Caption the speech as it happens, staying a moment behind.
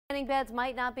Tanning beds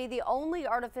might not be the only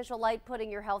artificial light putting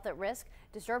your health at risk.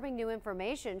 Disturbing new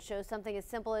information shows something as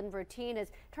simple and routine as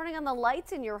turning on the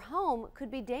lights in your home could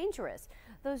be dangerous.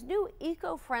 Those new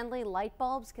eco-friendly light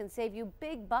bulbs can save you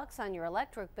big bucks on your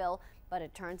electric bill, but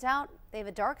it turns out they have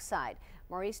a dark side.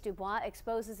 Maurice Dubois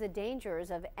exposes the dangers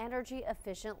of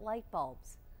energy-efficient light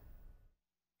bulbs.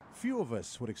 Few of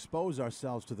us would expose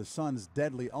ourselves to the sun's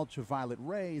deadly ultraviolet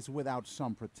rays without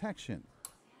some protection.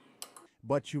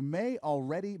 But you may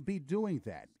already be doing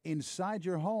that inside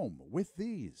your home with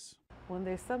these. When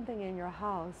there's something in your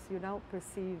house, you don't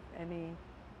perceive any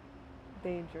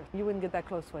danger. You wouldn't get that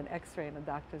close to an X-ray in a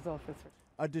doctor's office.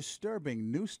 A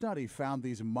disturbing new study found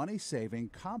these money-saving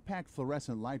compact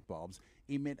fluorescent light bulbs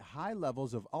emit high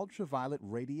levels of ultraviolet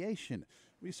radiation.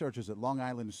 Researchers at Long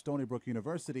Island's Stony Brook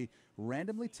University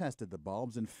randomly tested the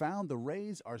bulbs and found the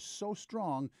rays are so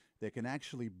strong they can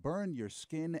actually burn your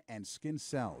skin and skin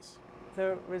cells.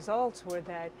 The results were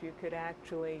that you could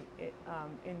actually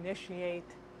initiate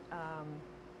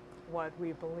what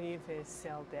we believe is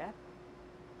cell death.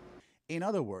 In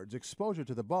other words, exposure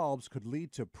to the bulbs could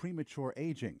lead to premature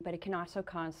aging. But it can also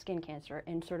cause skin cancer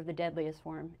in sort of the deadliest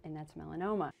form, and that's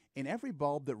melanoma. In every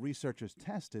bulb that researchers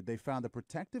tested, they found the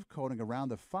protective coating around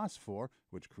the phosphor,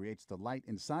 which creates the light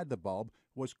inside the bulb,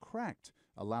 was cracked,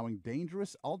 allowing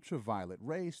dangerous ultraviolet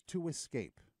rays to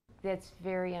escape. That's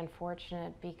very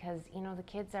unfortunate because, the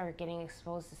kids are getting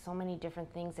exposed to so many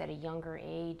different things at a younger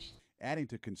age. Adding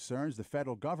to concerns, the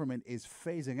federal government is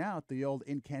phasing out the old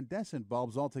incandescent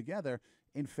bulbs altogether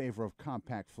in favor of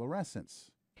compact fluorescents.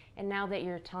 And now that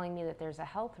you're telling me that there's a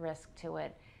health risk to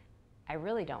it, I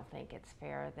really don't think it's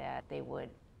fair that they would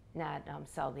not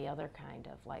sell the other kind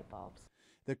of light bulbs.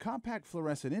 The compact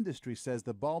fluorescent industry says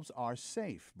the bulbs are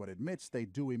safe, but admits they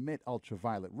do emit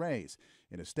ultraviolet rays.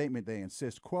 In a statement, they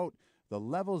insist, quote, the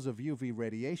levels of UV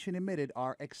radiation emitted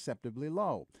are acceptably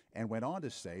low, and went on to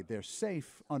say they're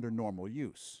safe under normal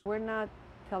use. We're not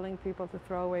telling people to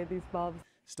throw away these bulbs.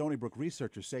 Stony Brook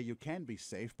researchers say you can be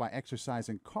safe by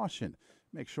exercising caution.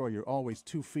 Make sure you're always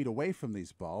 2 feet away from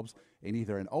these bulbs in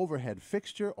either an overhead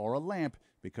fixture or a lamp,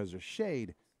 because their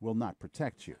shade will not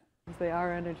protect you. They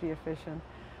are energy efficient.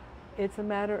 It's a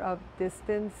matter of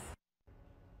distance.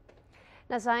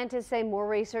 Now, scientists say more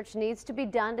research needs to be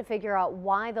done to figure out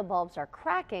why the bulbs are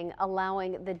cracking,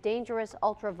 allowing the dangerous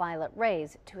ultraviolet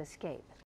rays to escape.